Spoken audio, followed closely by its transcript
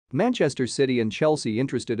Manchester City and Chelsea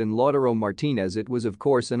interested in Lautaro Martinez. It was of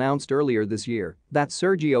course announced earlier this year that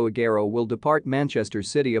Sergio Aguero will depart Manchester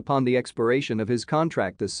City upon the expiration of his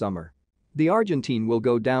contract this summer. The Argentine will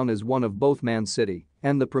go down as one of both Man City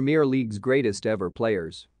and the Premier League's greatest ever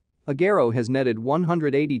players. Aguero has netted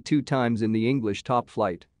 182 times in the English top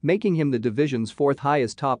flight, making him the division's fourth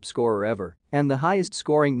highest top scorer ever and the highest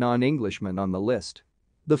scoring non-Englishman on the list.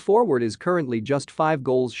 The forward is currently just 5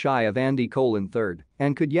 goals shy of Andy Cole in third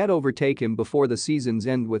and could yet overtake him before the season's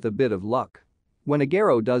end with a bit of luck. When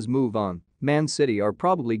Aguero does move on, Man City are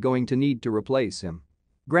probably going to need to replace him.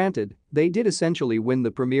 Granted, they did essentially win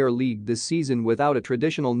the Premier League this season without a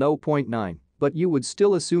traditional no.9, but you would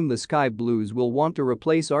still assume the Sky Blues will want to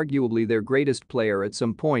replace arguably their greatest player at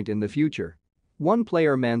some point in the future. One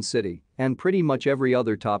player Man City, and pretty much every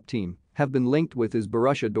other top team, have been linked with is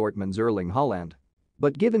Borussia Dortmund's Erling Haaland.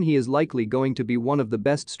 But given he is likely going to be one of the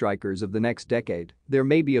best strikers of the next decade, there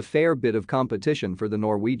may be a fair bit of competition for the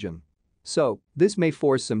Norwegian. So, this may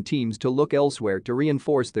force some teams to look elsewhere to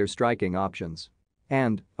reinforce their striking options.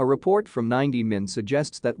 And, a report from 90 Min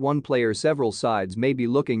suggests that one player several sides may be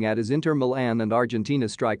looking at is Inter Milan and Argentina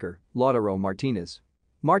striker, Lautaro Martinez.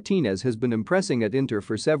 Martinez has been impressing at Inter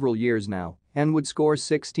for several years now and would score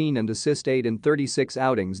 16 and assist 8 in 36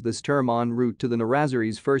 outings this term en route to the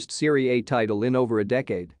Nerazzurri's first Serie A title in over a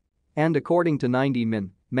decade. And according to 90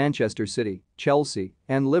 Min, Manchester City, Chelsea,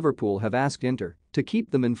 and Liverpool have asked Inter to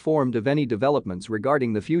keep them informed of any developments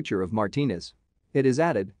regarding the future of Martinez. It is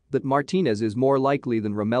added that Martinez is more likely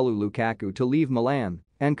than Romelu Lukaku to leave Milan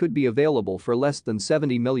and could be available for less than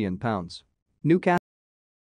 £70 million. Newcastle